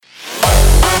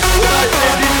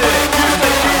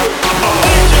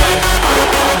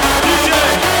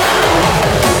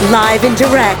Live and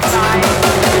direct.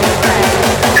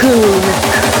 Koon.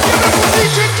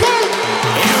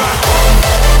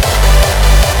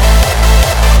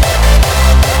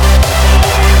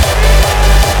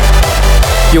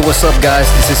 Yo, what's up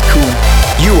guys, this is Koon.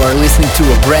 You are listening to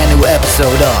a brand new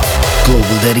episode of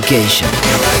Global Dedication.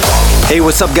 Hey,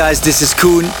 what's up guys, this is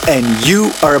Koon and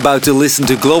you are about to listen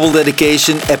to Global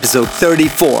Dedication episode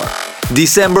 34.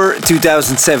 December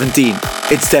 2017.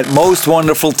 It's that most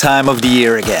wonderful time of the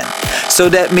year again. So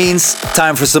that means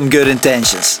time for some good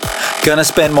intentions. Gonna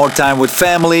spend more time with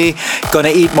family, gonna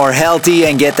eat more healthy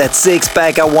and get that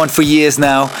six-pack I want for years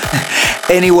now.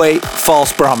 Anyway,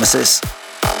 false promises.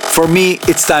 For me,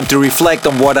 it's time to reflect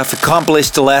on what I've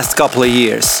accomplished the last couple of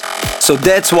years. So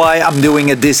that's why I'm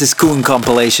doing a This Is Koon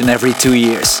compilation every 2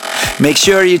 years. Make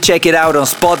sure you check it out on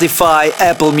Spotify,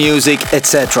 Apple Music,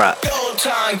 etc.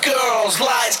 Girls,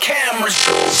 lights, cameras.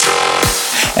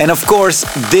 And of course,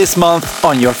 this month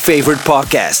on your favorite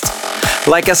podcast.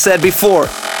 Like I said before,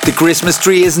 the Christmas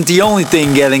tree isn't the only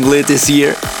thing getting lit this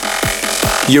year.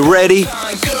 You ready?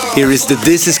 Here is the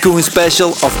This Is Koon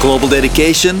special of Global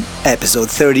Dedication, episode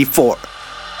 34.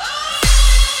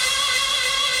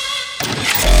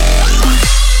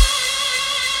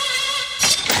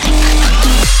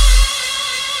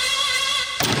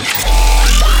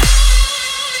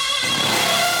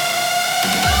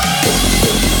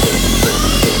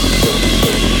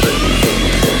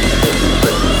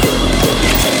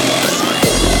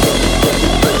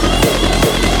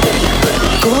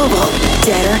 Global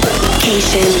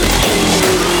Dedication.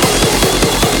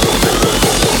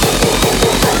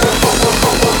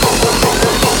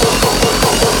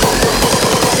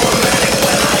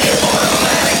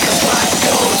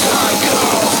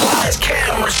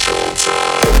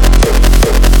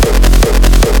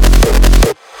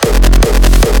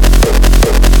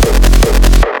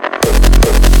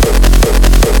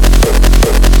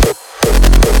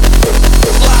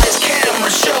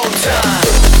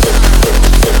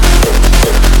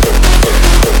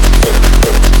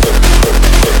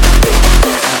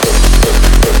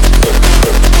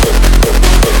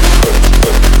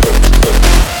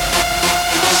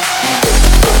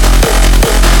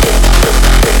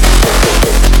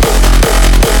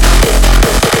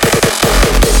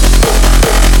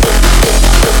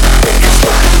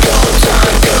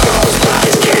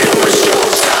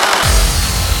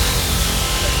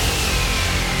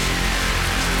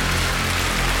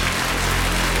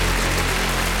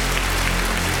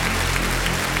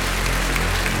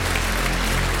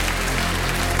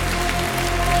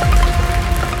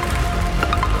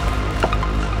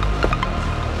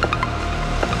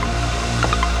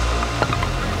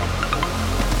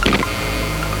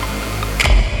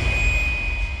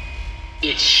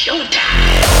 It's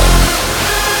showtime.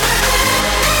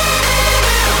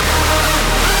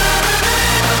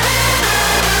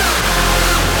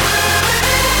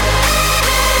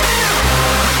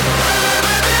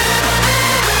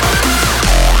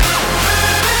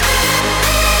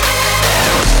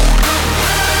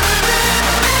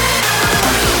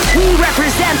 We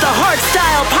represent the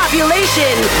hardstyle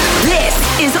population. This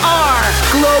is our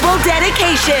Global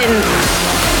Dedication.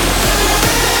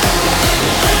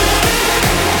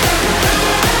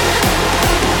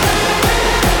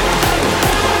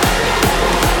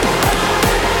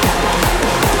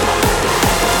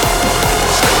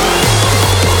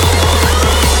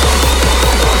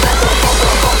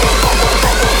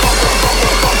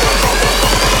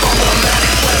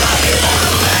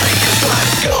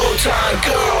 Showtime,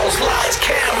 girls, lights,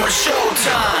 cameras,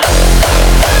 showtime.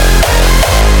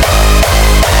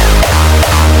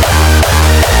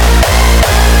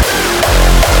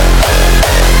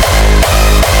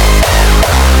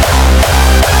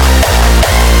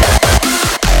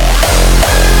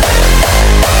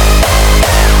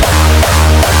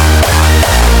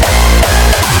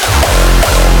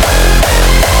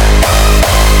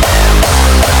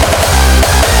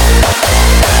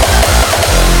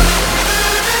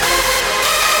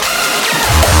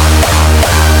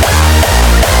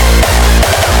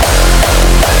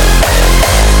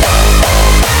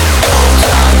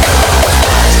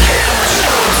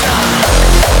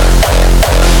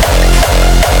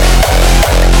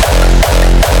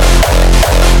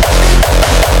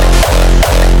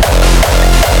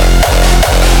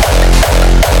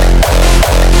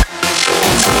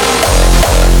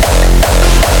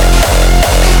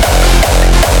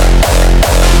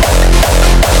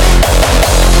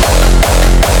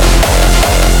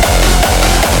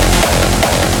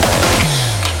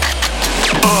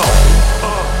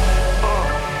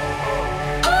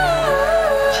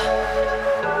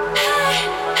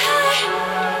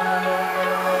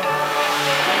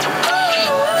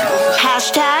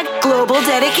 Hashtag global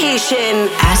dedication.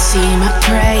 I see my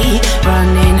prey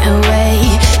running away.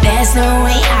 There's no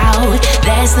way out,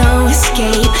 there's no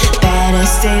escape. Better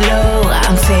stay low,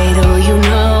 I'm fatal, you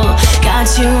know.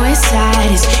 Got you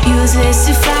inside, it's useless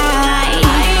to fight.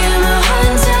 I am a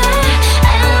hunter,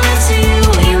 and I'm into you.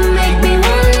 You make me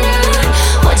wonder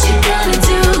what you gonna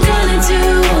do,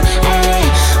 hey.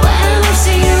 Well, I'm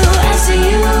after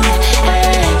you,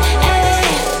 hey, hey.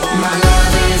 My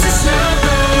love is a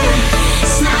sniper,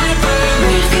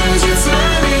 because your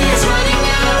time is running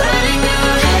out.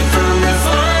 Head from the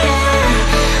fire,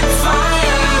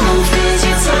 move 'cause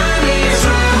your time is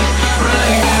running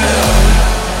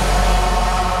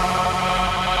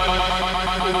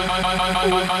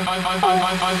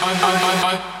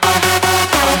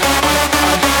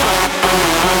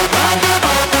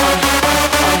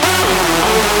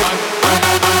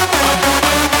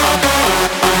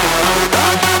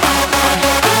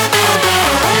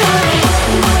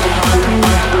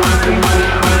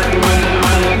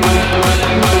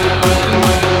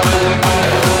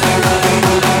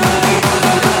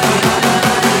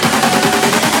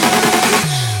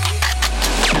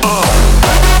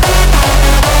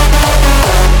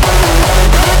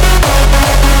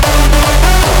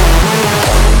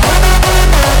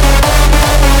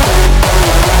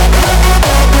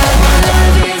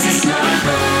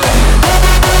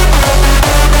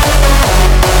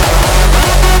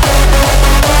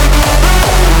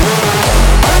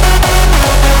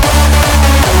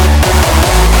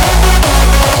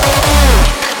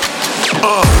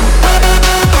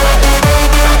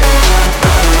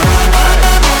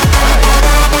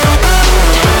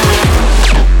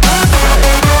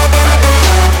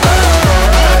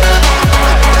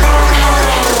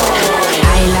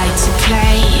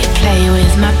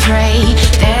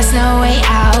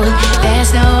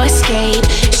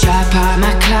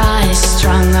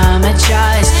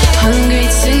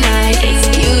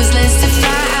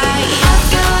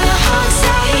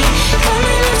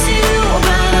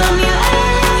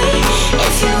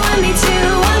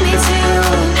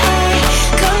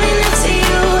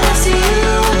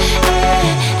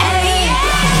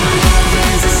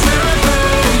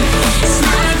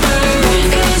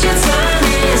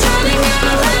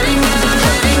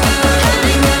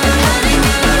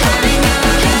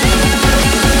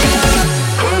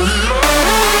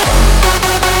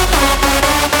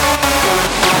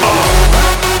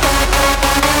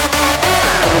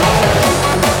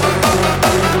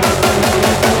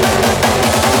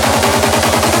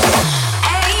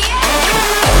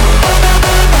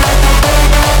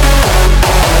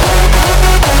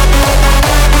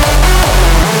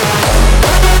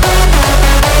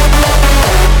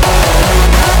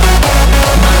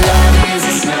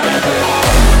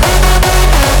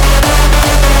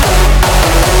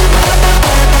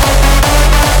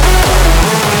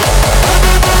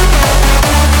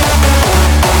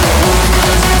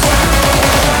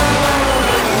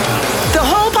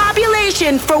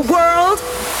for World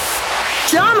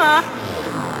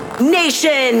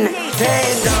Domination.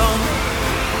 Tear down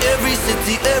every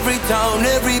city, every town,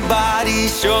 everybody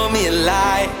show me a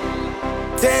light.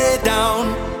 Tear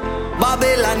down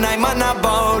Babylon, I'm on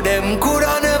about them.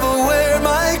 Coulda never wear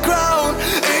my crown.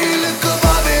 Hey, look at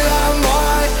Babylon,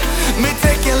 boy. Me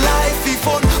take your life, be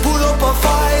fun. Pull up a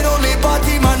fight, only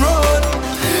party man run.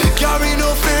 Carry no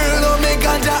fear, no make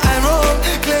ganja and rum.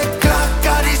 Click, clack,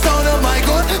 got the sound of my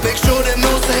gun. Make sure them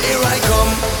know say here I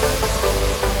come.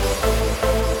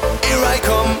 Here I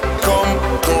come, come.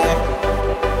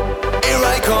 Here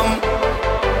I come,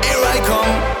 here I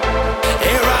come.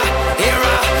 Here I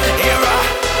come.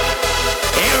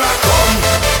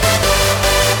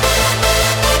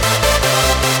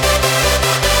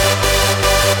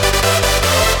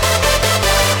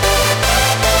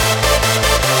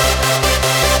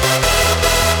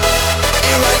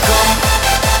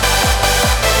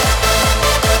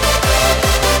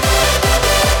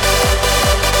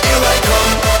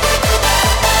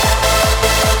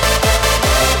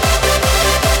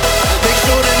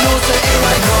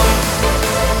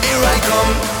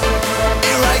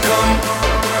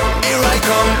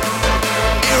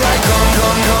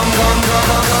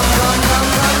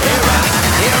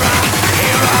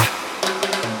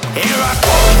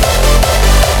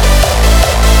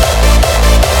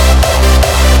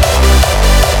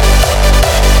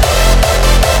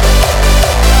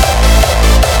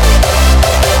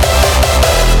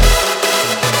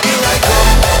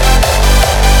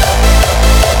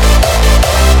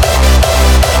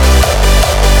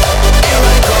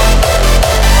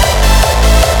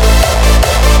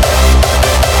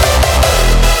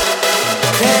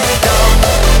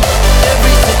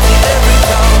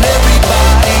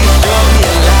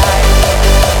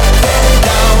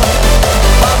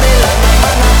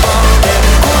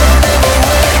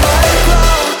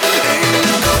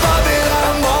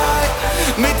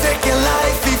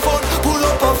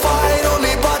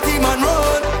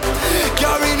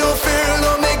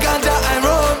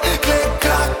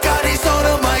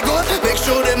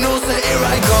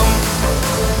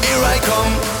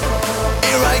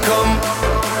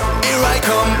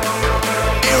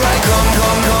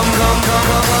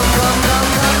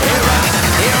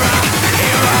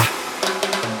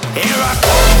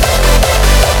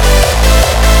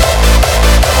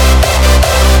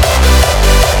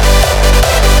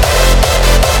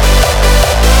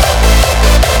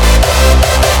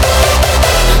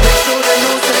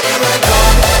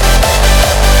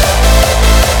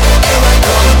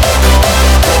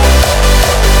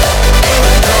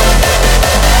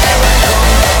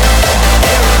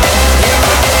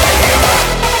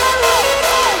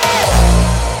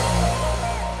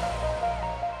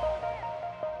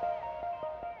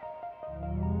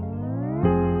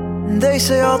 They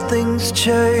say all things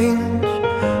change,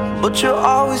 but you'll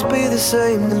always be the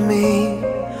same to me.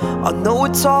 I know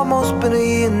it's almost been a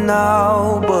year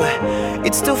now, but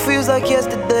it still feels like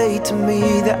yesterday to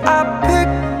me that I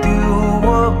picked you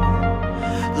up,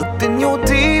 looked in your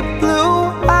deep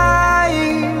blue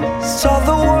eyes, saw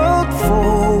the world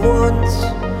for once.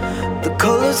 The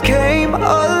colors came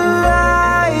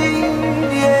alive,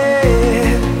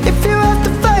 yeah. If you have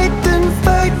to fight, then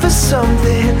fight for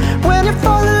something. When you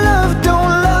fall in love, don't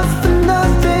love for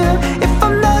nothing. If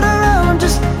I'm not around,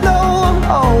 just know I'm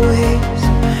always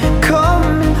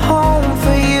coming home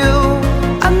for you.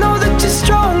 I know that you're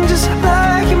strong, just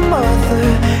like your mother.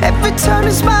 Every time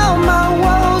you smile, my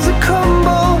walls are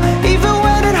crumble. Even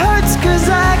when it hurts, 'cause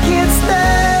I can't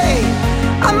stay,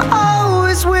 I'm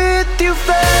always with you,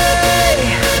 Faye.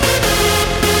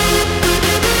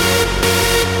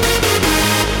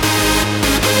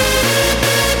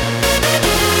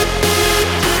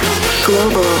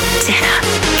 Global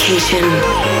dedication.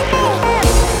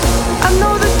 I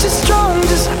know that you're strong,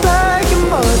 just like your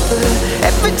mother.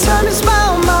 Every time you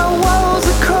smile, my walls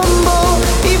are crumble.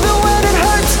 Even when it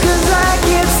hurts, 'cause I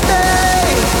can't stay,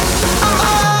 I'm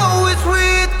always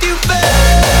with you, babe.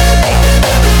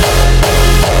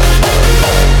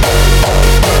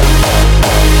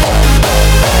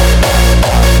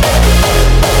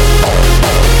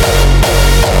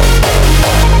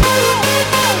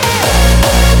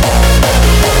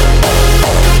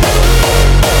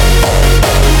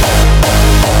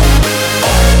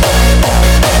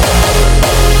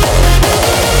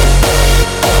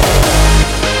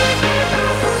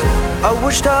 I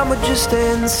wish time would just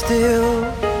stand still.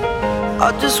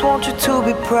 I just want you to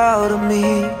be proud of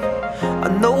me. I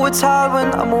know it's hard when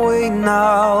I'm away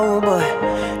now, but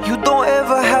you don't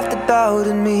ever have to doubt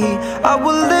in me. I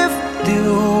will lift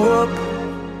you up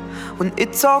when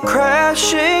it's all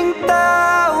crashing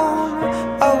down.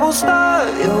 I will start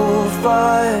your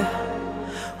fire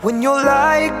when your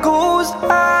light goes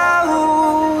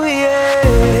out,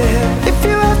 yeah. If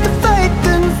you have to fight,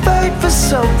 then fight for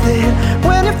something.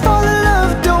 When you fall in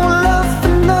love, don't love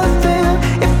for nothing.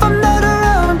 If I'm not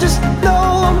around, just know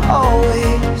I'm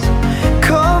always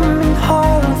coming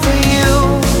home for you.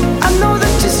 I know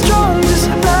that you're strong, just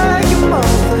like your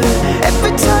mother.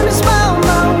 Every time you smile,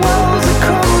 my walls are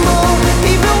crumble.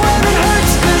 Even when it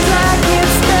hurts, 'cause I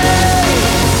can't stay,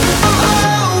 I'm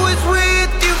always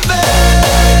with you, babe.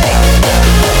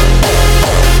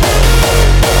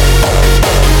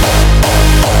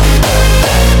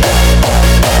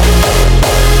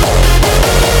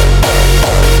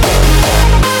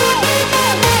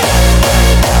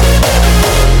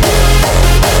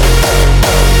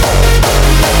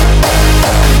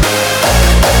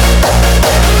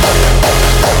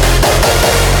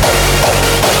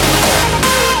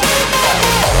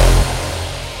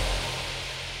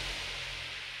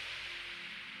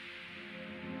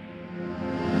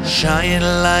 Shine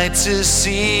light to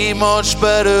see much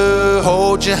better.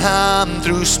 Hold your hand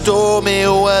through stormy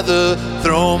weather.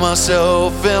 Throw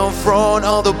myself in front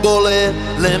of the bullet.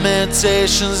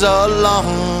 Limitations are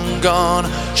long gone.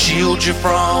 Shield you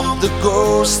from the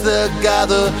ghosts that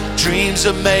gather. Dreams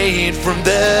are made from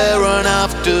there and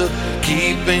after.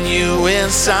 Keeping you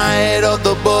inside of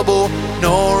the bubble.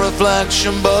 No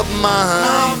reflection but mine.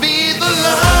 I'll be the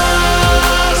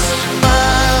last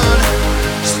man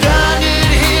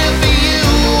standing here for you.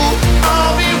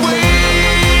 I'll be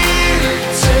waiting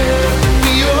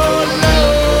for your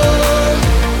love.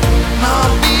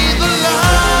 I'll be the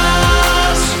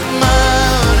last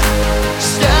man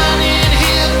standing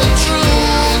here for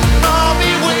truth. I'll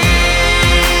be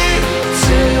waiting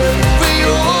for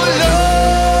your love.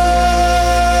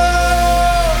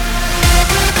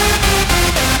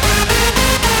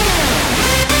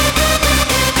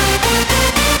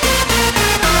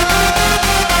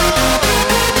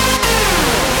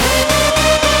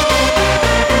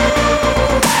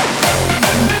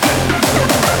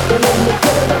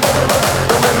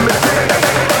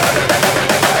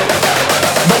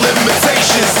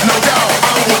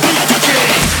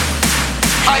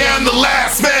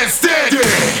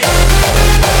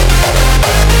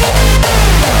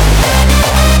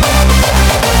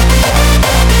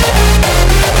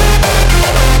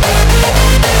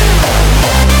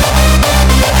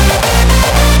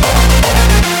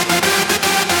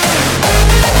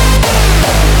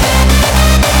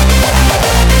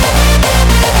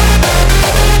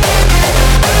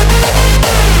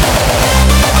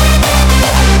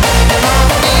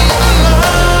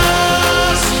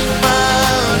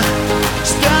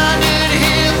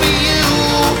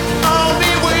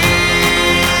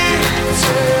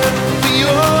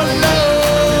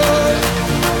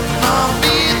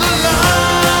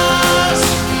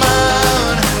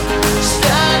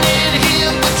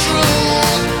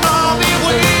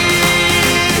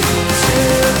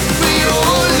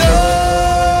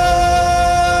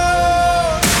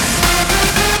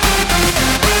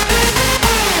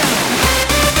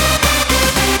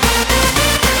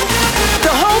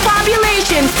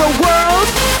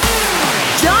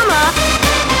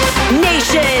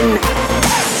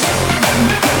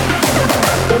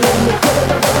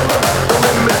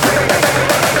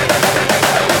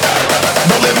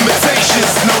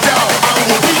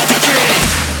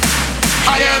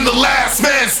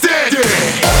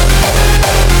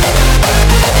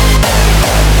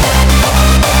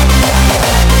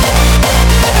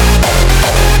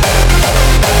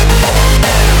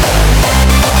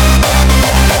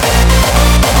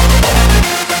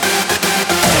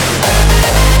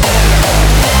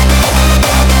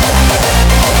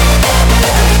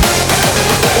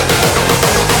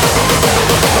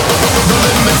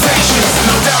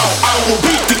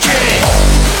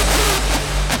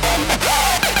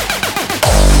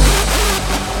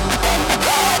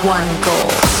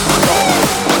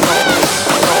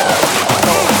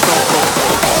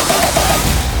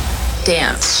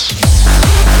 dance.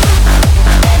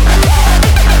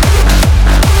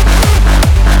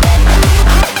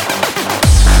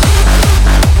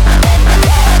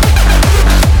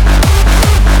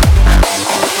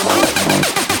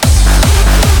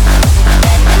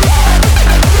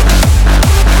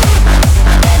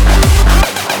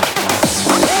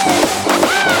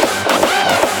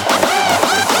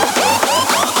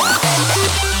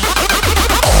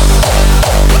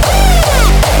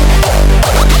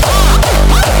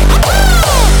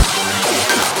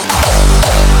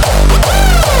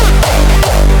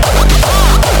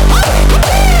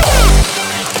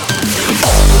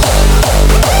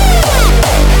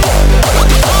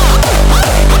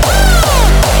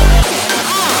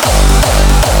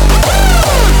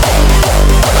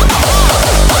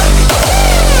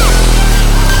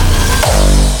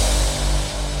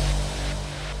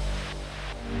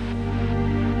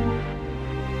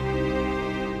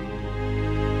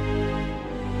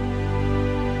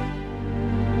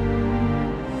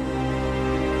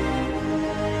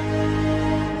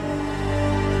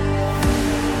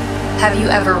 Have you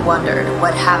ever wondered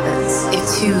what happens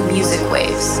if two music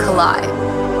waves collide?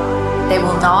 They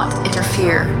will not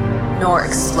interfere nor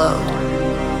explode.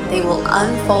 They will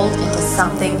unfold into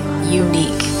something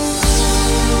unique.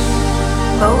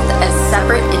 Both as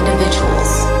separate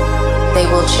individuals, they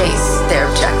will chase their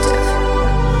objective.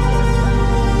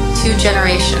 Two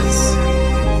generations,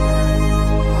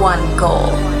 one goal.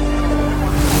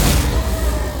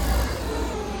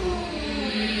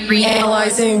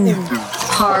 Reanalyzing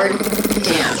hard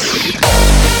dance.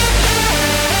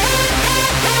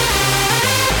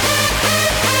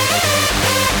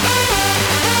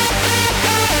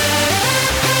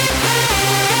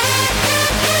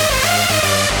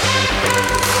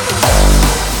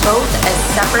 Both as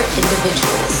separate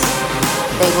individuals,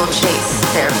 they will chase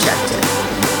their objective.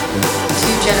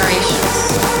 Two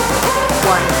generations,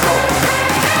 one goal.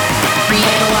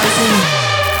 Reanalyzing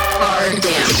hard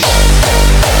dance.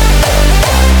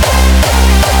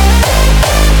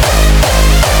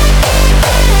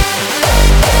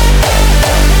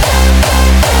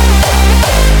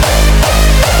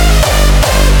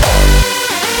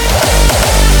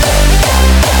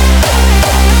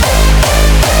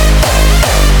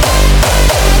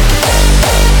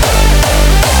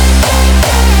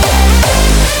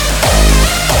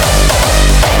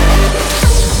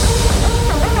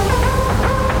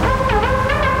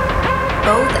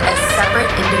 Both as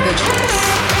separate individuals,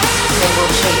 they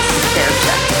will chase their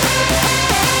objective.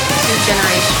 Two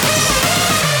generations,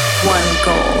 one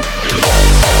goal.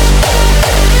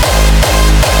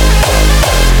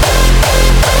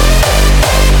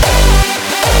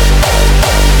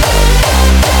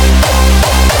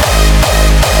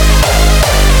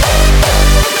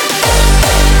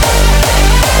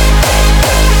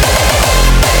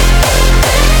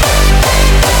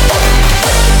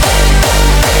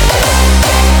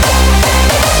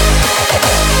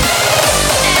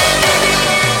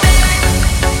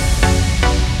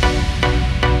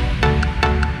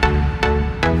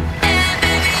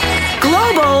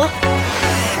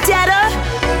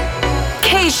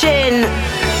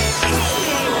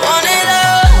 Want it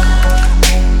all.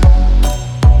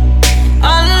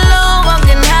 All alone,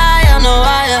 walking high on the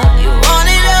wire. You want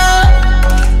it all.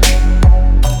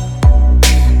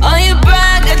 All you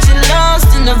brag, got you lost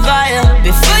in the fire.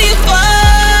 Before you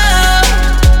fall,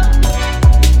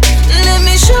 let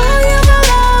me show you my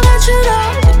love that you know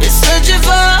you've been searching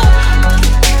for.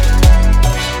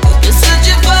 You've been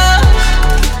searching for.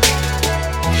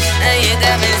 Now you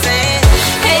got me saying,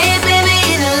 hey baby,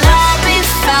 it'll all be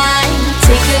fine.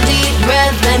 Take a deep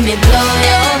breath, let me blow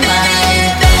your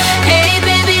mind. Hey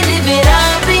baby, leave it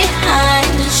all behind.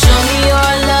 Show me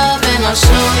your love and I'll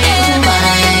show you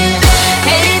mine.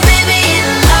 Hey baby,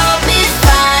 it'll all be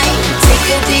fine. Take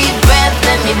a deep breath,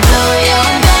 let me blow your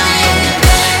mind.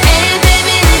 Hey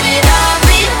baby, leave it all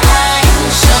behind.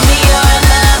 Show me your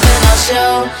love and I'll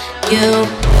show you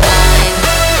mine.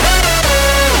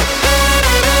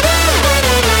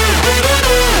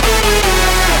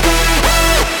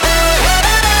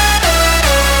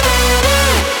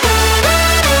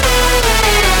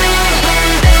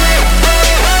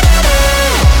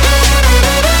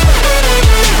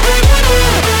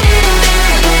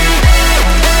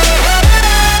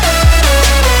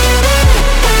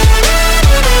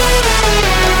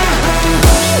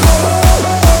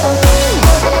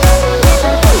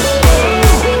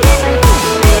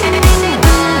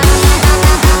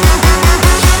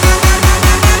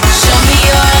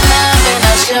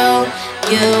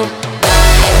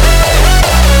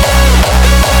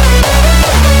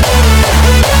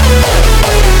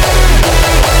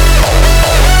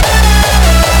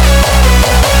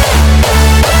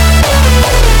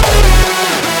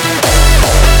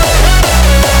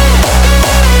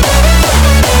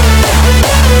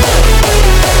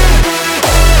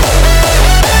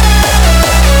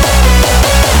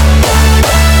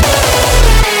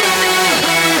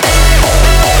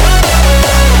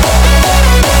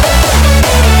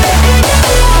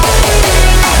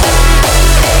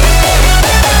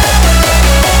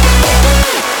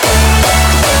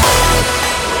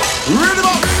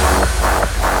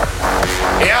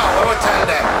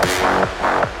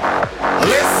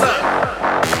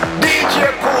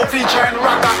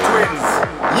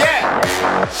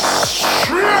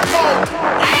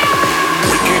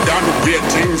 Wicked and weird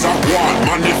things are what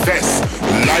manifest.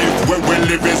 Life where we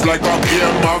live is like a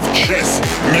game of chess.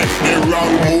 Make the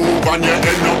wrong move and you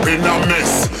end up in a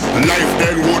mess. Life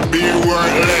then would be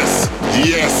worthless.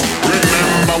 Yes,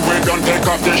 remember we don't take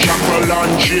off the shackle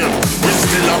and chain. We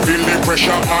still a feel the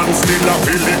pressure and still a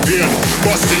feel the pain.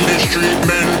 But still the street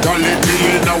mentality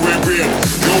in our brain.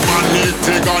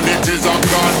 Humanity gone, it is a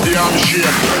goddamn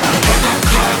shame.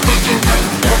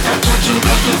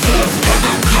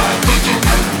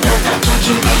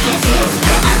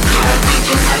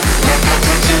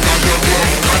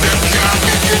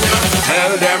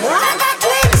 Tell them Ragga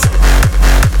Twins.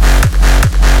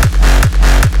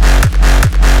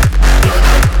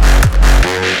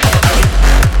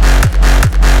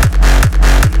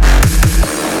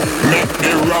 Make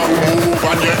the wrong move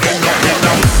and you end up in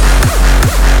a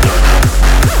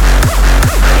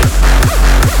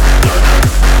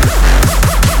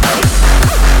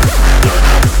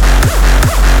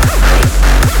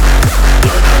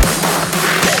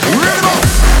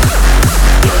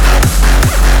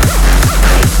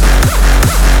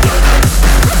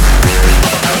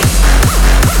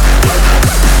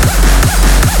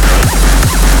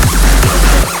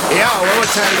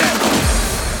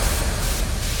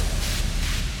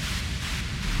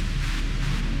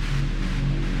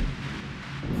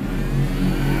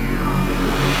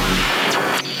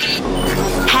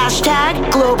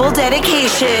Global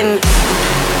Dedication.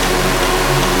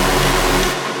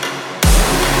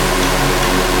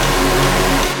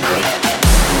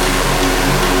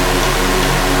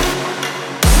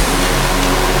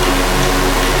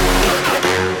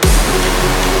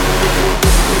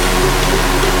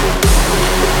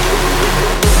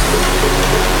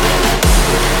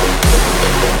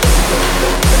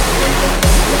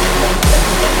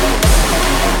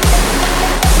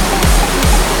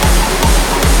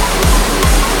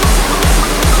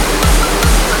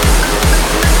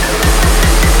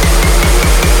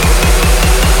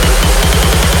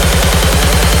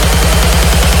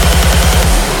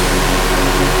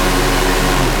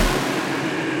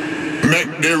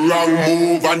 the wrong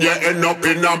move and you end up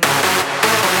in a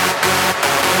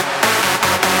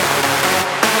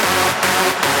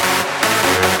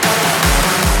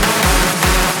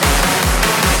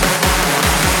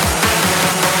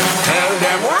tell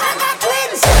them Ragga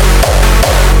Twins.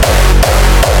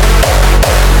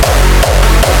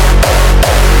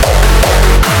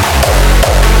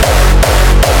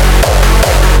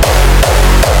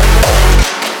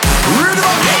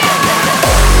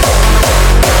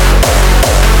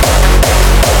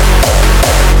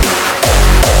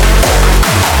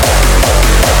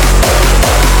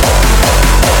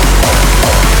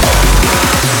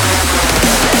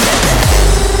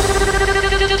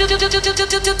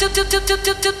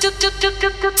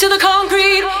 To the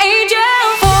concrete angel.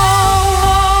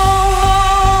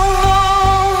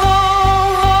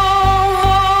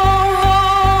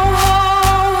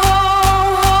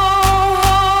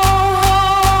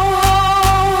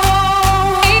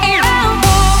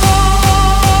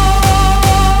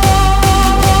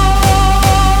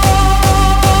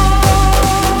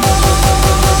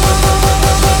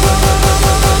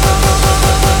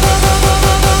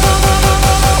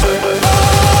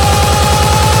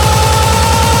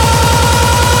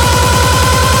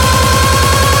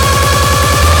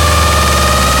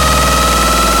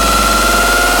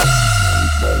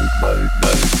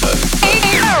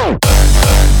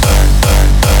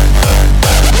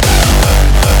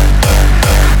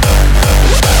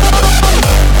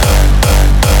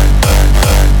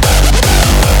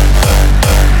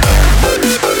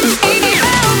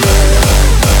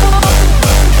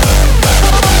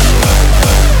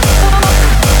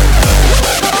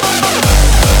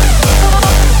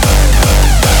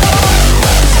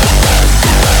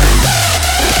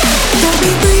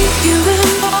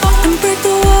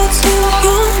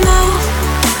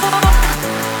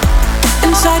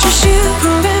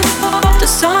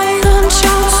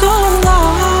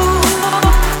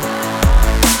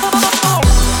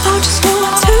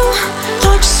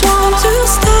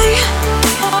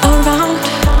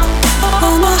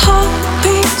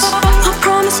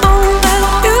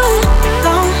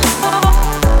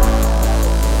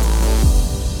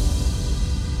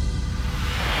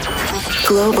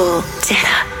 Global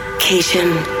Dedication.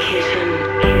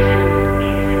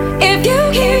 If you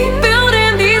keep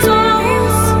building these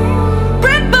walls,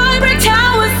 brick by brick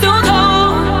towers so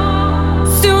tall,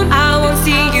 soon I won't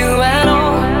see you at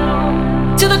all.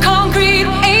 To the concrete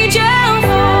angel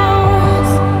falls.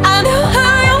 I knew who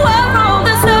you were from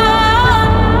the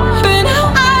start, but now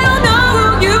I don't know who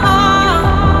you are.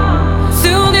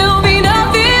 Soon there'll be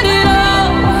nothing at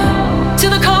all.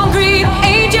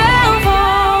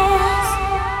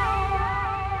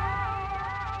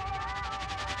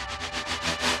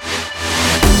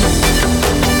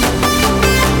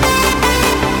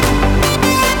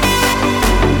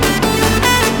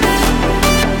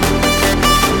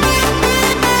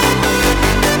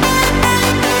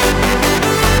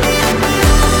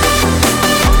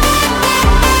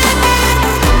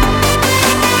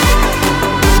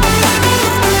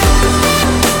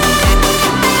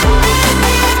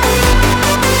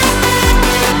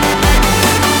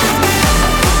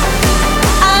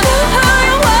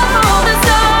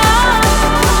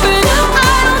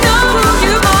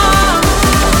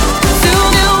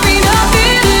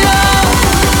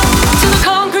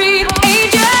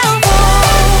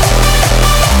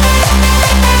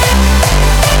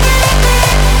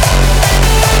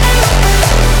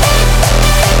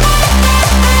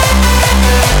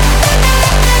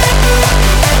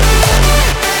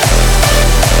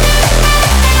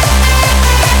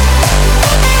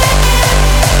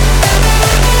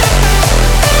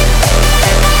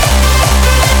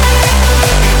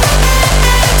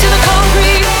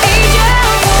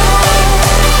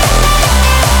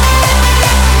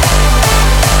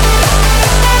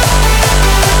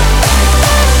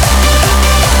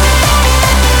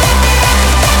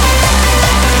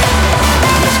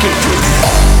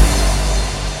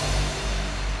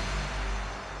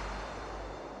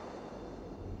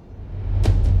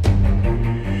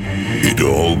 It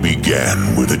all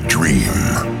began with a dream.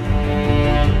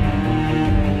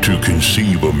 To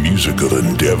conceive a musical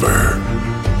endeavor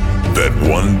that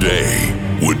one day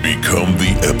would become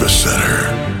the epicenter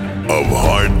of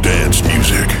hard dance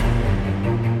music.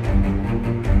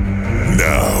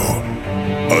 Now,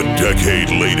 a decade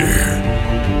later,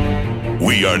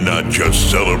 we are not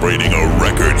just celebrating a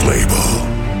record label.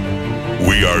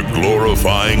 We are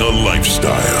glorifying a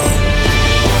lifestyle.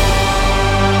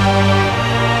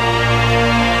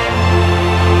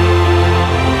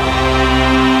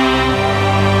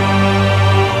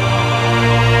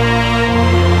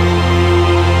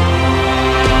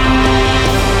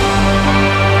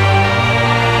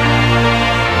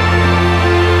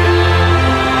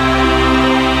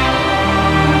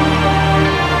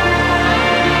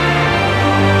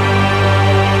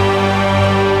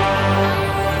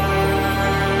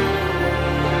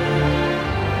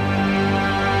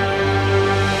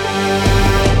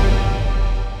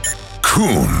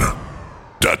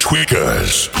 Da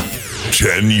Tweekaz,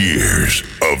 10 years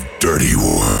of dirty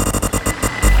work.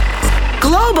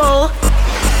 Global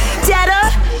dedication.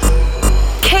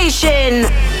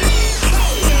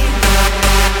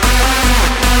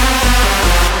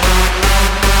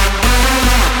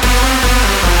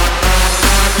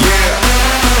 Yeah,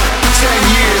 10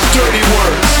 years dirty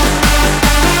works.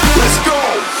 Let's go.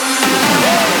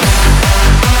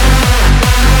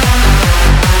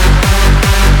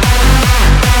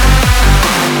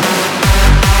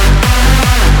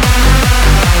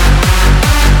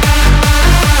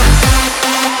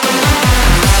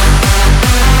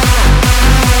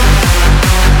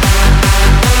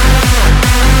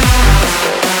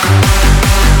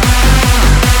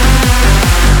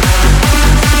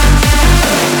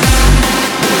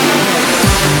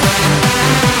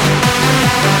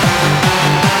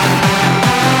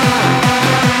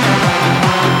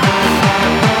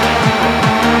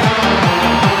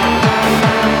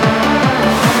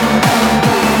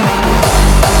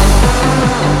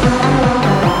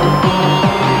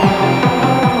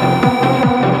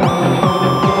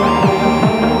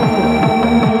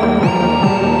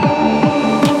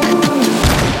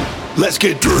 Let's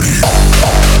get dirty.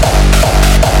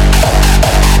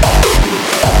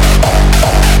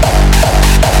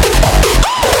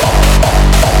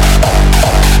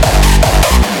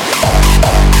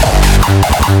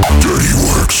 Dirty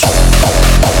works.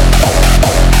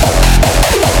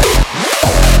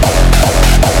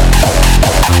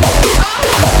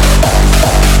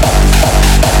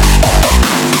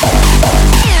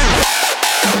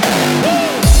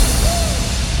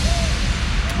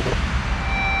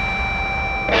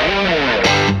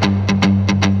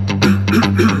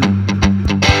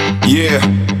 Yeah,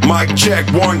 mic check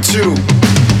 1, 2.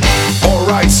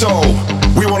 Alright, so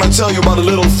we wanna tell you about a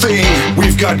little thing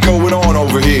we've got going on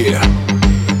over here.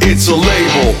 It's a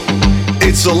label,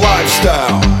 it's a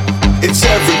lifestyle, it's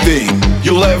everything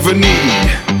you'll ever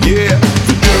need. Yeah,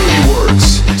 the dirty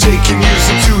works, taking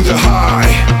music to the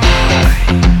high.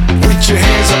 With your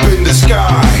hands up in the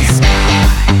sky,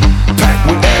 packed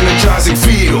with energizing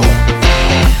feel,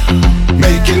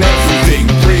 making everything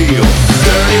real.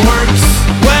 Dirty works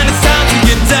when it's time to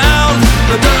get down.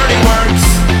 The dirty works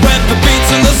with the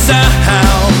beats and the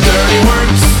sound. Dirty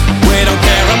works, we don't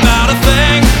care about a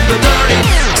thing. The dirty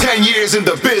 10 years in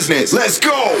the business, let's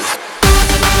go.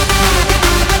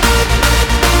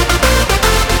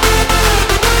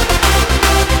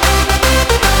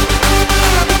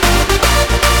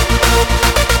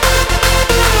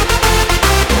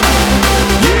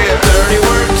 Yeah, dirty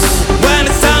works when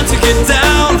it's time to get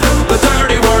down. The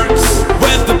dirty works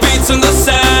with the beats and the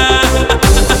sound.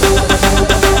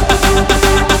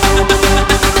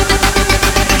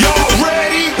 Y'all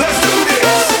ready? Let's do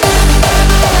this.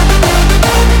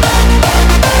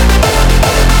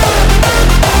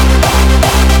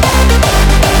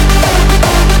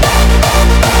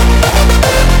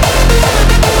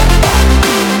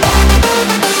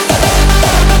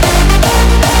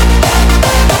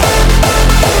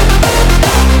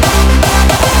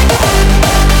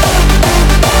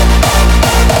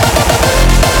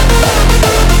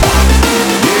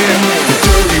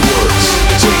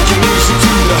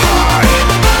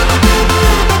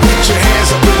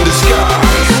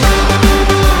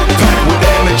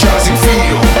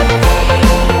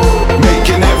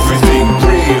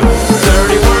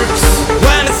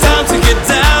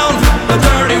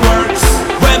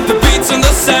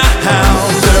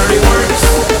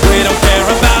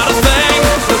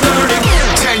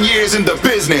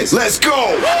 Let's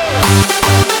go!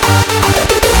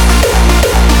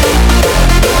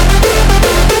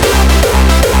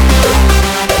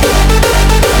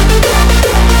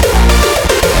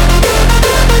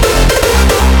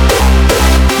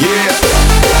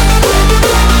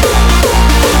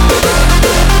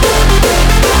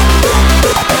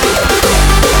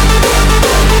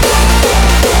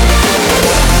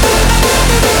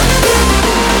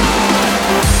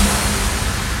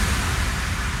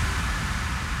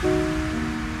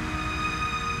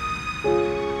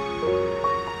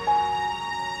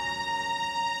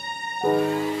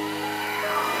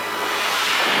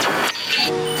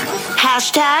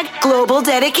 Global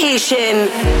Dedication.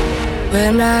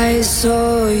 When I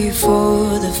saw you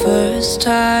for the first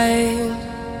time,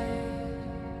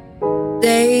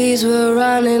 days were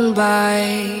running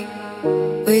by,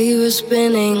 we were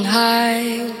spinning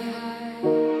high.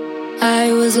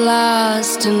 I was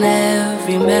lost in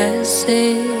every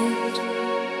message,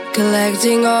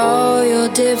 collecting all your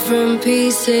different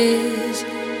pieces,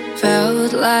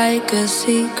 felt like a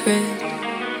secret.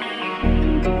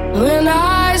 When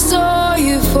I saw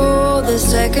you for the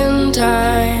second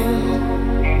time,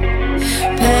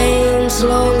 pain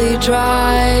slowly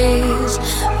dries,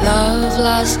 love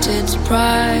lost its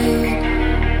pride.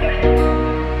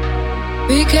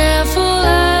 Be careful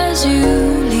as you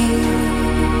leave.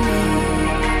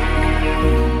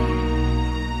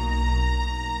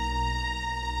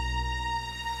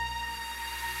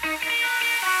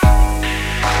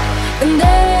 And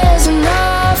there's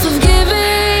enough of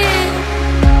giving,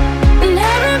 and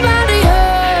everybody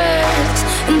hurts.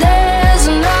 And there's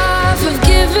enough of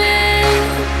giving,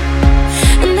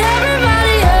 and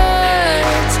everybody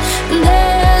hurts. And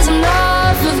there's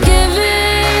enough of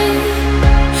giving,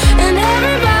 and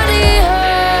everybody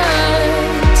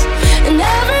hurts. And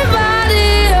everybody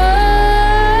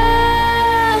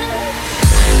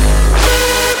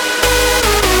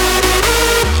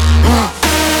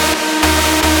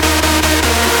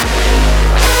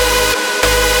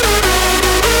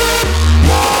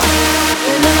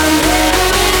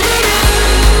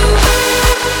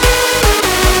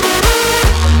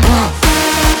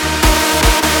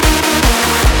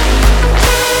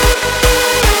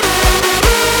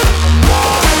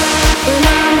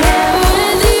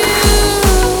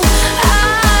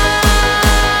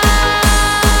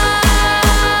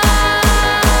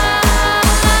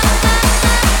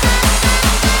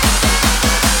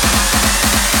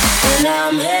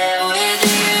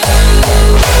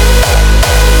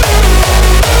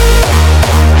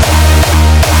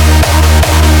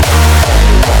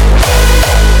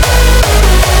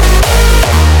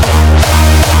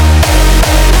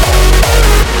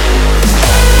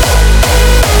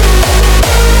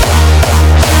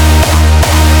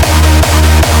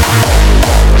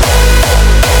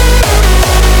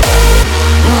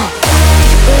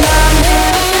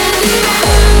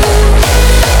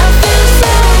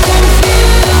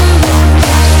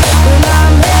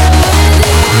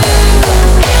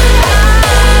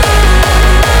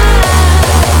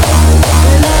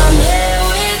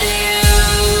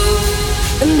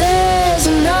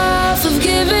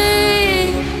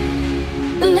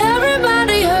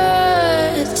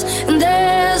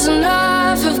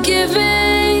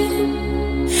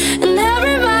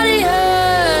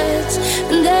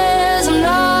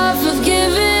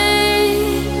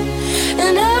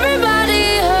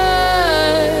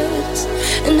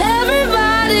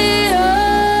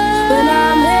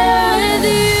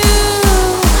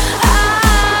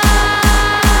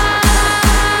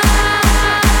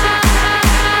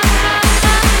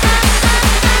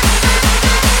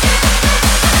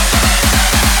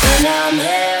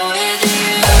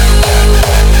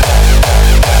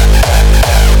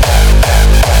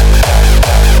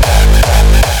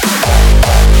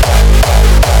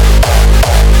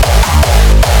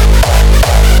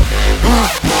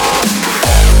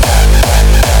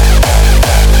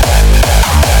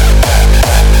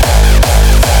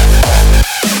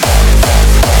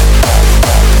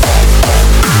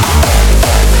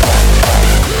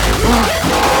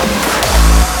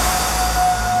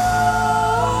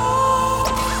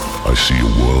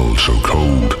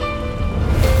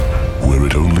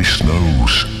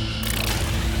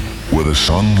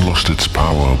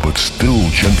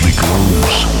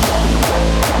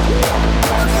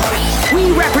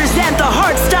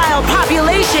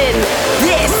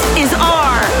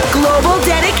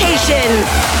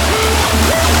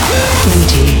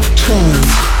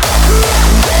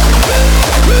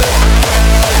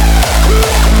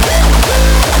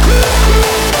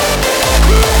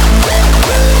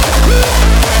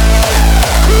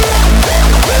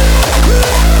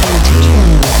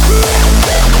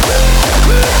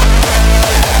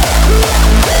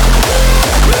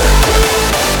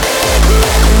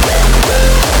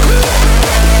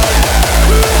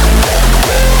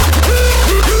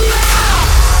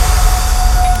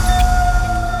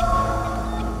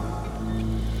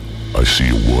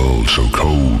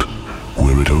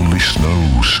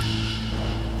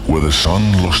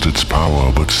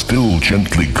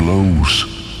gently glows,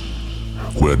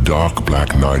 where dark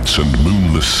black nights and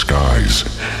moonless skies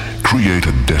create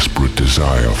a desperate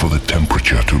desire for the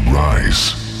temperature to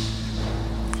rise.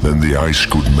 Then the ice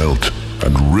could melt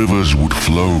and rivers would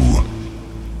flow,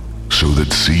 so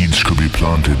that seeds could be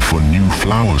planted for new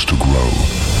flowers to grow.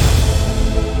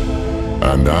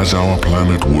 And as our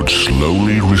planet would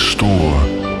slowly restore,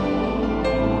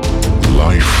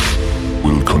 life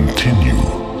will continue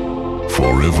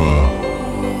forever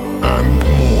and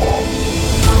more.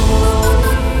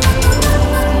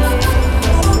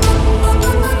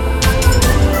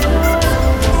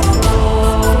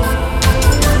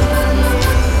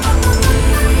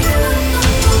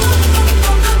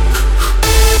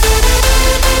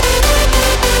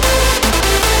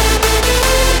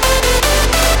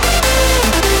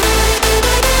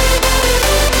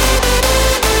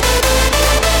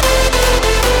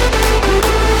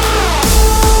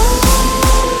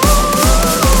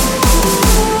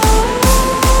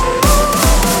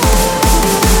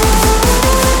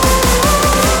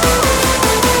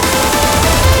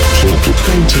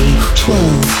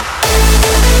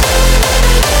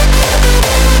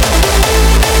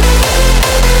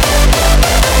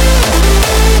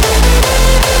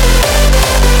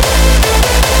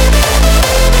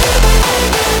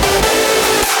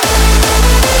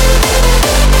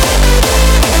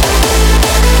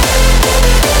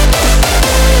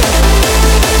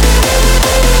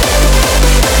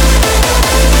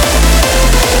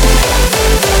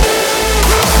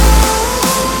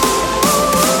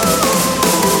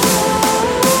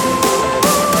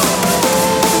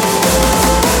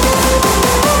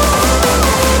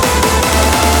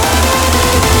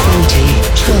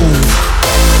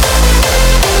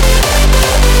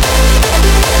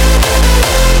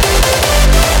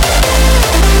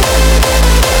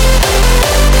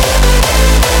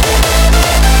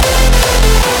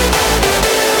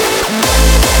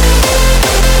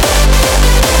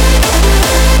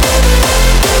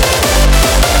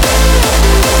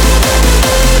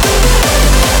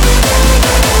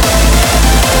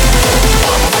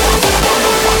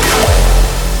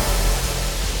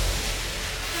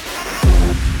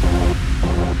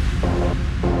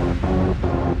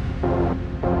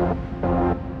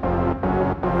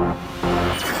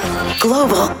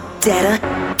 Global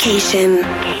dedication.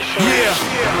 Yeah.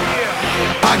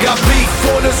 I got beef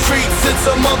for the streets, it's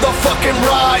a motherfucking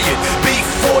riot. Beef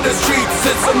for the streets,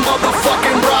 it's a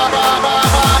motherfucking riot.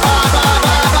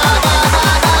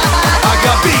 I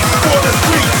got beef for the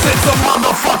streets, it's a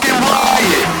motherfucking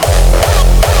riot.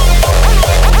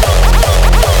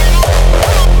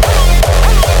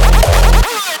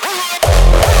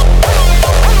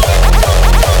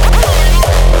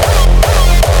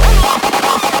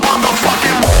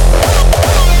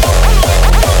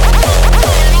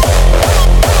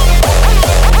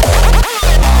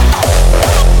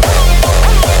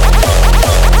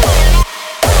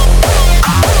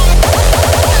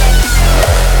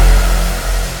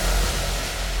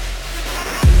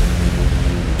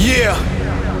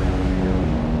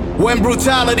 When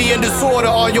brutality and disorder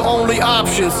are your only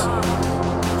options,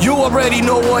 you already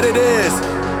know what it is.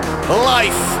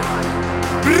 Life.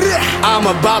 I'm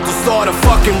about to start a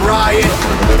fucking riot.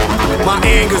 My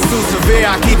anger's too severe,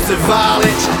 I keeps it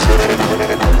violent.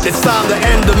 It's time to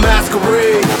end the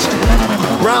masquerade.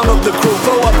 Round up the crew,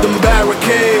 throw up them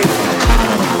barricades.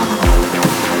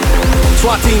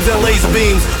 SWAT teams and laser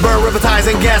beams, burn river ties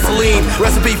and gasoline.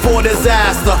 Recipe for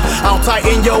disaster, I'll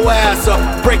tighten your ass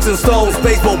up. Bricks and stones,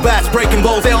 baseball bats, breaking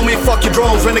bones. Tell me fuck your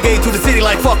drones, renegade to the city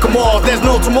like fuck them all. There's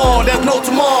no tomorrow, there's no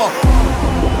tomorrow.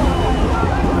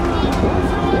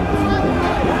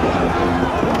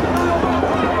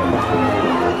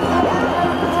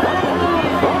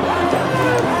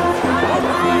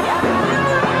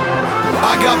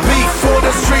 I got beef for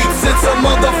the streets, it's a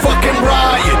motherfucking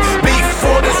riot. Beef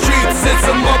for the streets, it's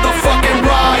a motherfucking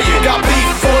riot. Got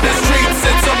beef for the streets,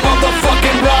 it's a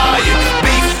motherfucking riot.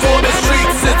 Beef for the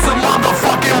streets, it's a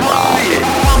motherfucking riot.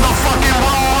 Motherfucking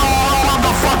riot,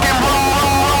 motherfucking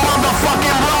riot,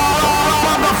 motherfucking riot,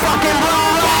 motherfucking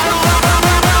riot.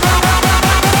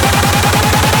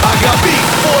 I got beef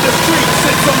for the streets,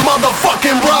 it's a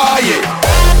motherfucking riot.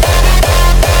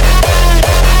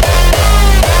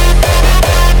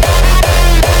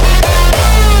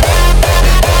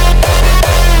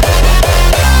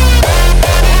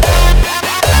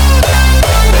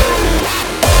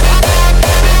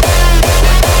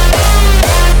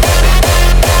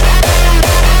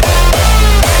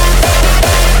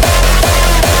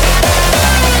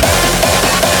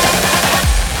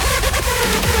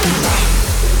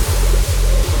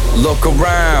 Look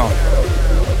around.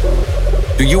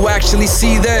 Do you actually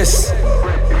see this?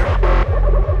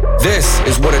 This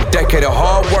is what a decade of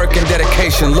hard work and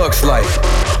dedication looks like.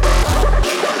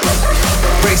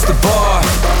 Raise the bar,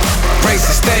 raise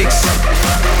the stakes,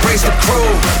 raise the crew,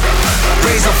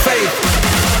 raise our faith.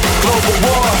 Global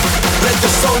war,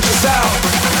 soldiers out.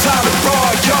 Time to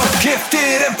brawl, young,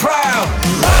 gifted, and proud.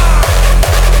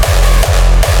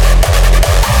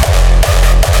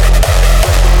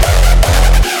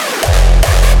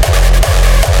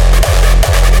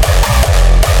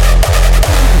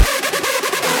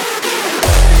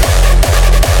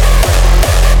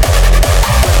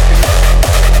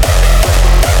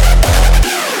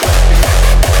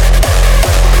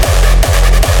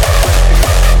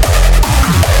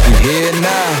 Here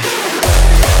now,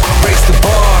 raise the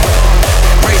bar,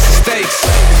 raise the stakes,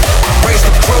 raise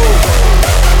the crew,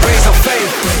 raise our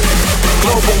faith.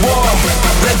 Global war,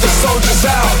 let the soldiers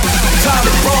out. Time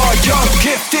to brawl, young,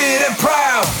 gifted, and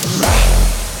proud.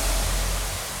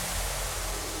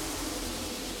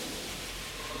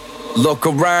 Look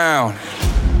around.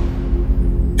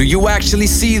 Do you actually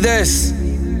see this?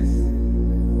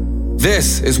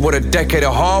 This is what a decade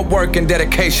of hard work and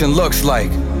dedication looks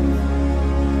like.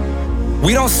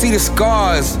 We don't see the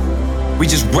scars, we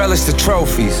just relish the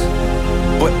trophies.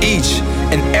 But each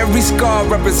and every scar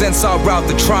represents our route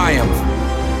to triumph.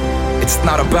 It's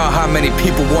not about how many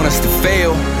people want us to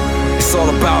fail, it's all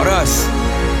about us,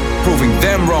 proving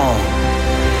them wrong.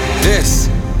 This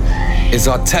is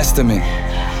our testament.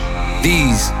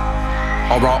 These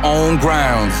are our own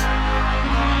grounds.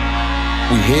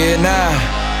 We here now,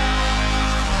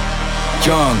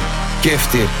 young,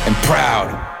 gifted, and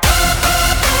proud.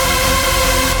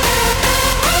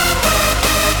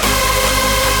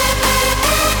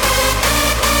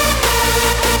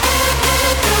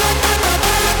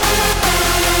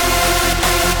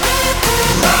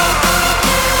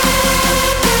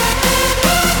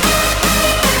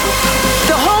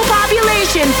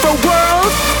 For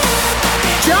World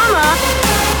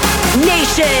Domination.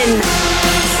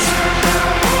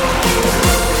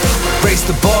 Raise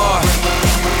the bar,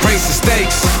 raise the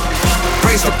stakes,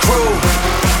 raise the crew,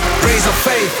 raise our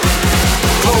faith.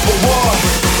 Global war,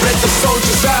 let the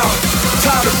soldiers out.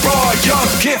 Time to brawl, young,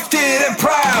 gifted, and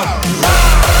proud.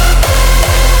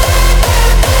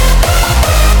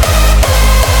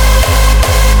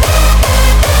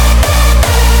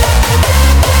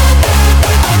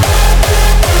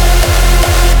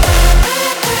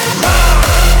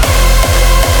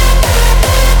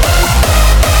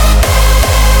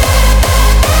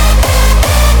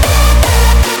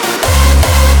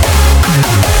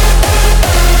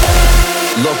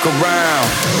 Look around.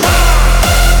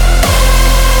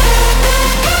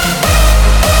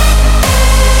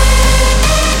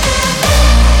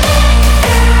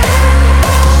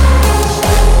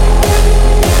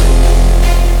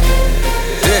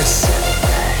 This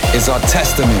is our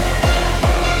testament.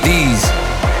 These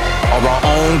are our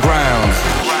own grounds.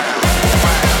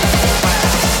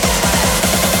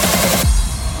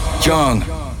 Young,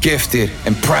 gifted,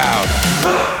 and proud.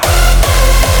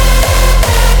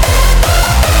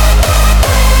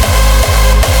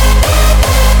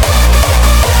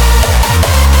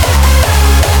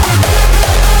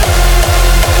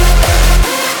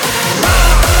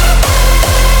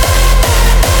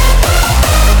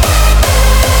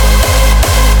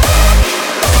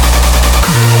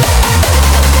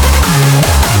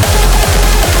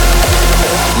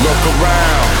 Look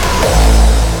around.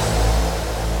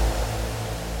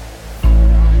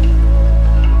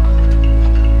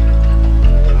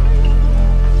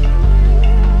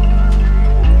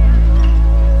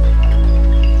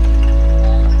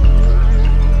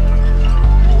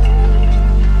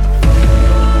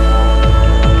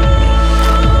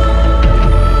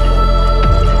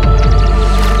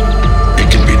 It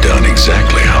can be done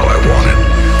exactly how I want it.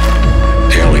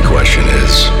 The only question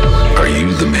is, are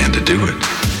you the man to do it?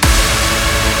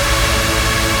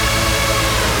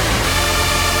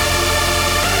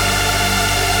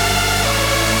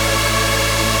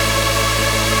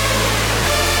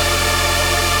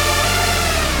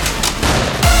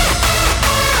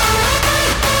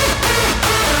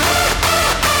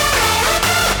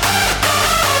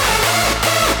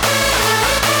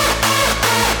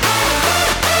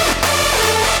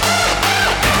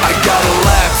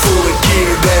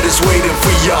 That is waiting for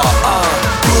y'all.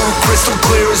 Blue crystal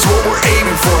clear is what we're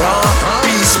aiming for, huh?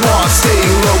 Be smart, stay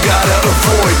low, gotta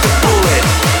avoid the bullet.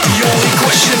 The only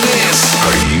question is,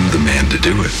 are you the man to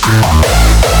do it?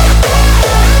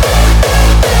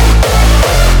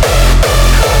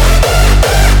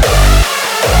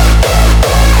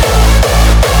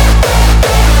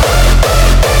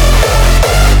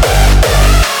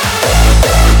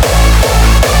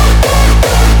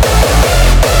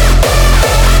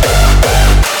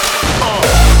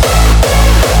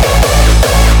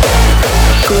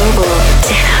 Global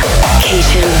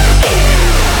Dedication.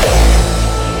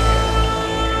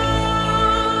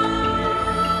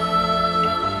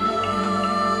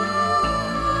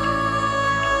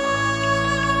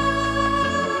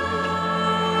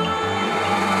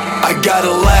 Got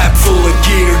a lab full of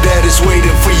gear that is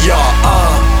waiting for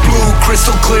y'all. Blue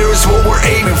crystal clear is what we're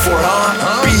aiming for,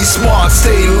 huh? Be smart,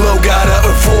 stay low, gotta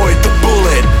avoid the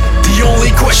bullet. The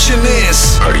only question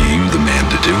is, are you the man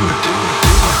to do it?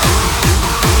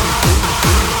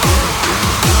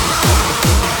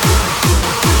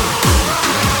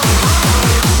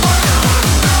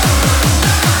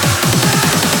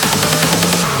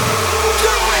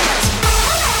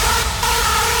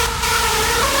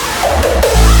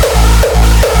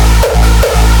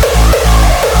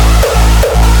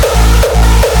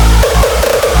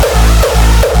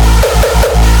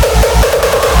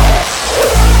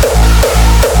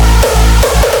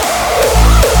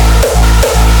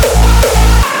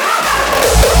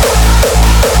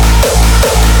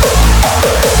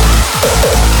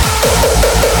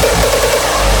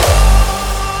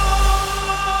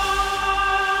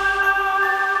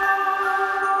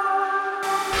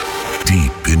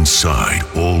 Inside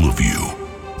all of you,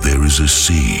 there is a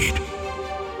seed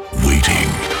waiting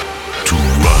to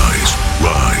rise,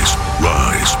 rise,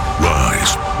 rise,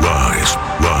 rise, rise,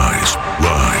 rise,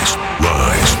 rise,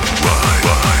 rise, rise,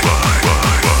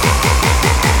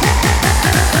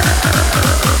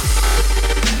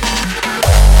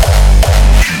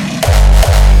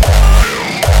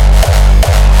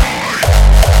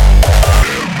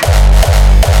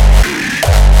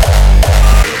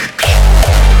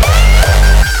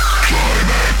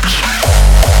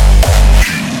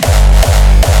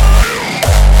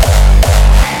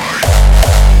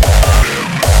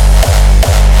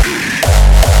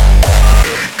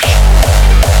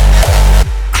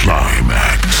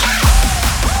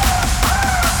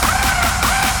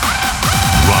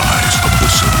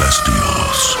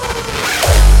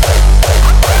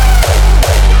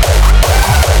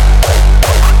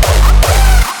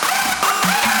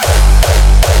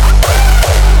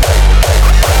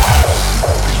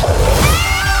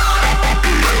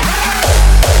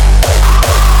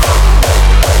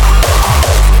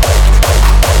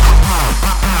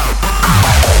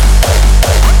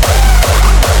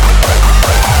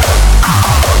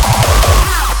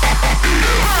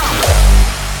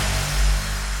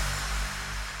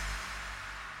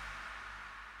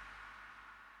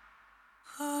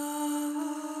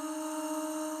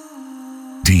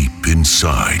 deep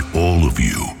inside all of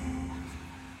you,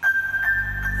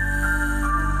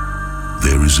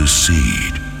 there is a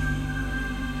seed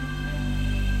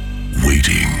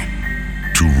waiting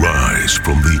to rise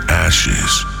from the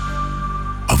ashes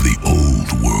of the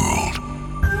old world.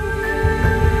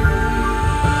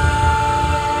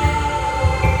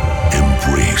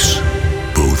 Embrace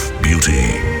both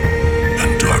beauty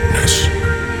and darkness.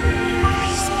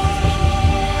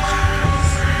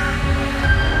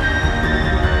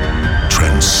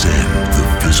 Transcend the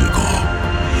physical.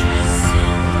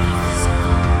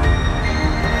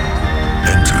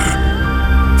 Enter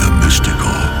the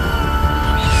mystical.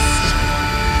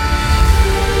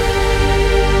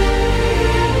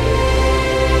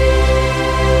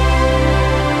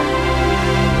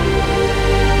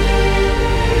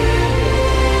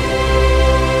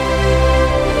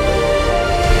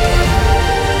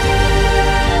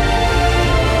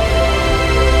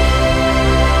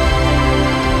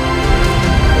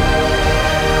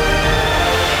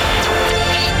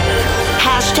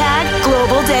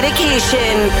 Global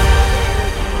dedication.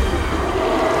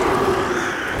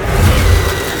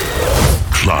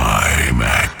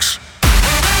 Climax.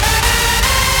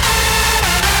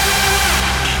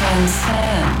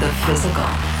 Transcend the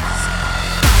physical.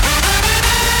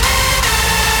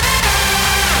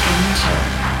 Enter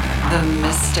the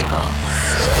mystical.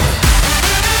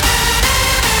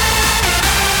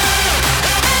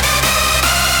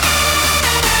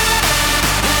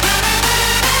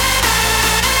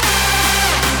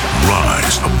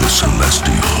 Rise of the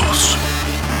Celestials.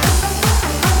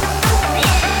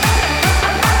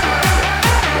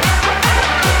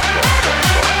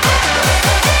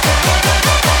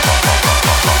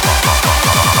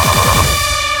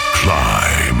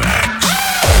 Climax.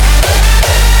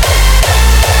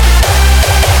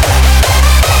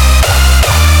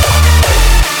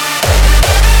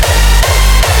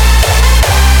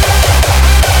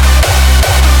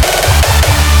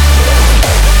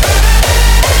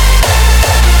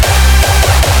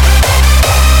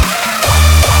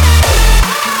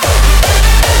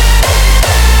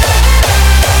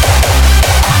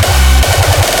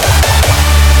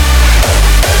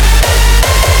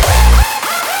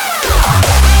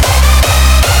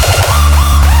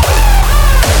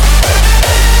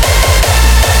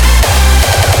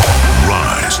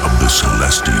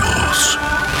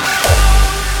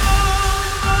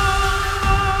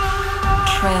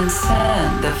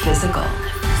 physical.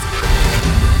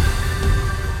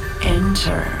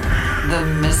 Enter the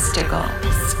mystical.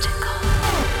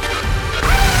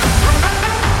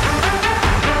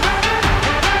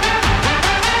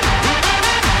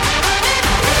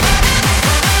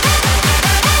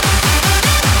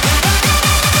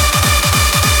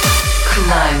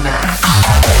 Climax.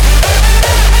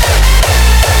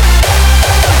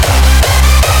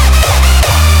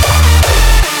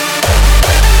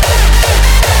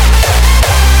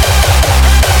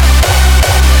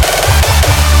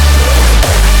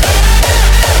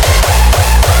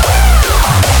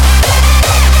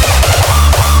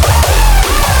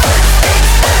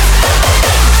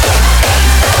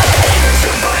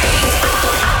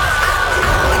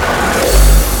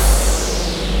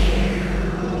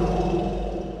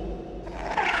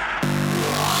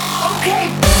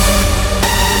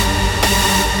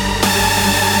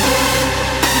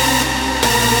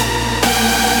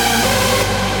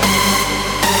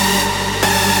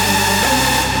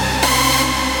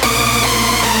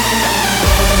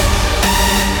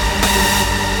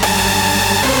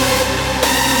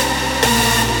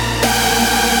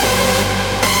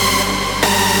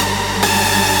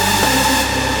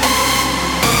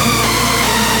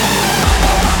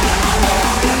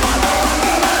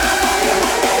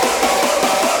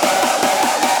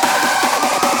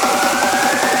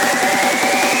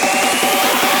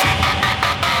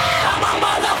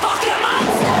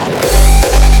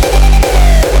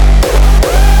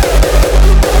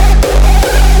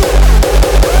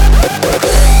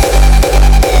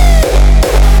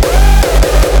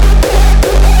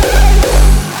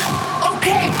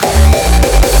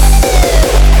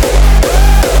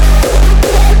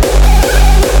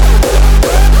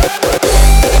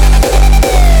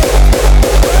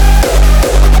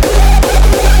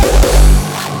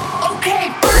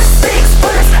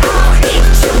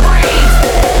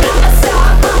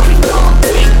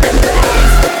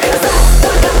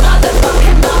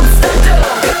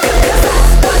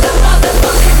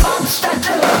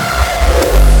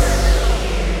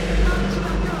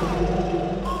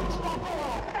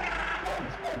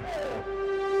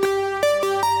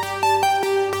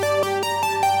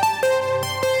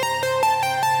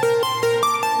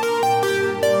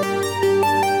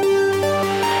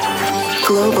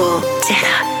 Global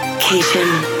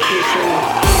Dedication.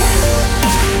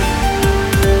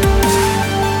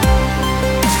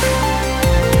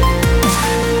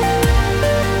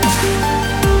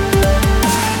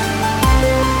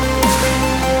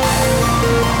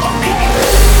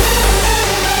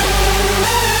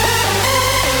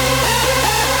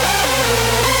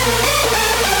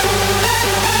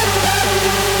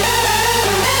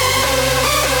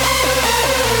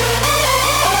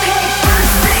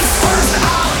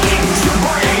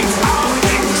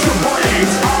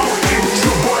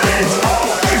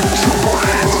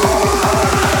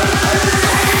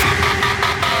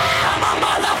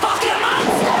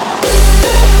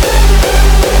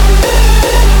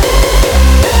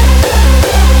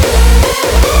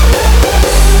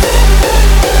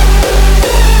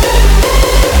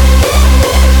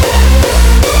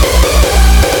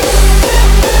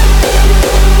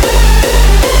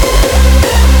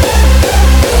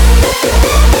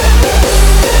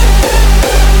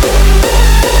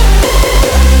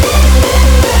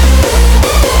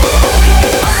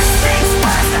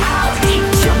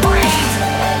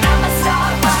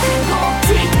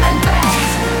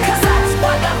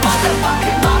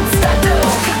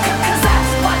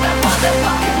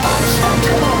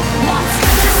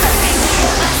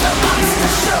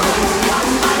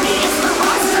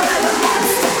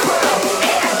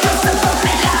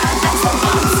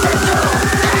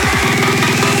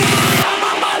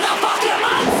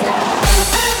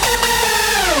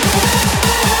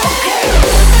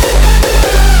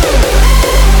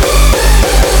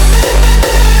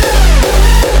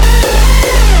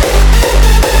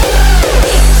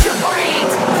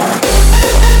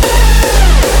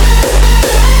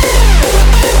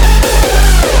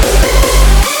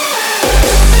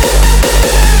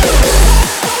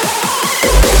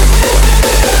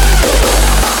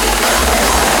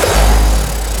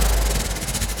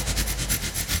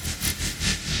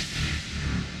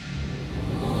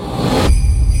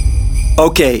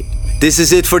 Okay, this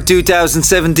is it for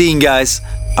 2017, guys.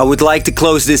 I would like to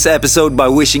close this episode by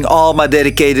wishing all my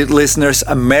dedicated listeners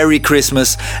a Merry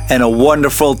Christmas and a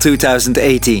wonderful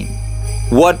 2018.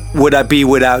 What would I be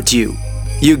without you?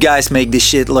 You guys make this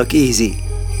shit look easy.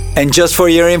 And just for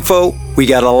your info, we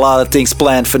got a lot of things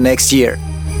planned for next year.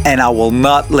 And I will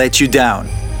not let you down.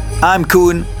 I'm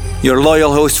Koen, your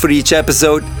loyal host for each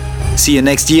episode. See you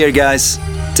next year, guys.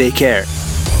 Take care.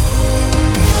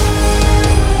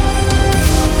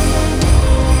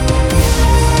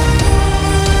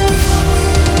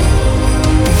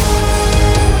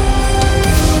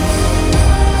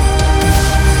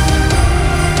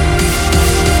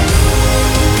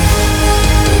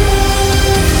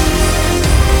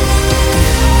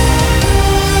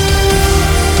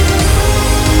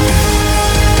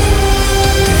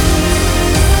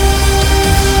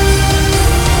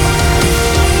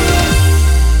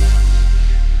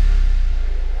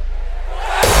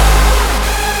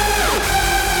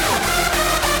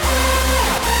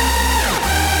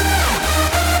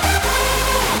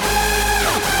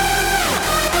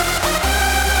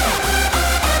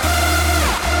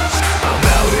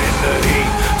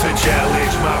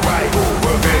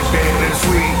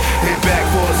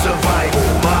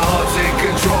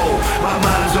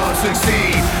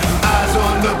 succeed. Eyes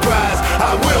on the prize,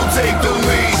 I will take the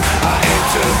lead. I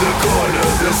enter the corner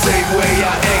the same way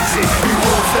I exit. You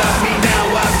won't stop me now,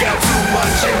 I've got too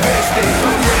much invested.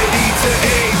 I'm ready to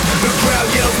aim, the crowd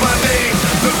yells my name.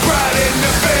 The pride and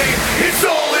the fame, it's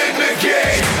all in the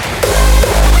game.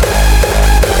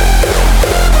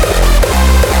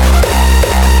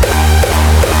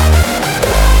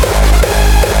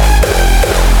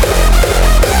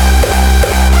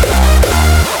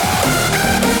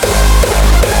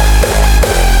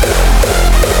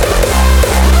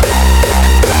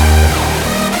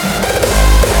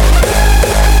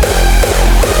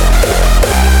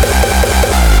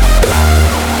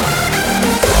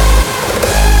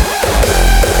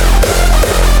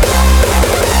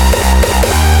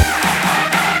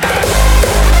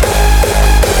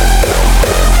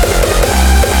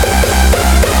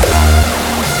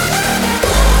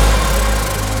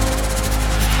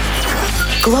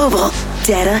 Global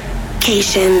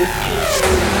Dedication.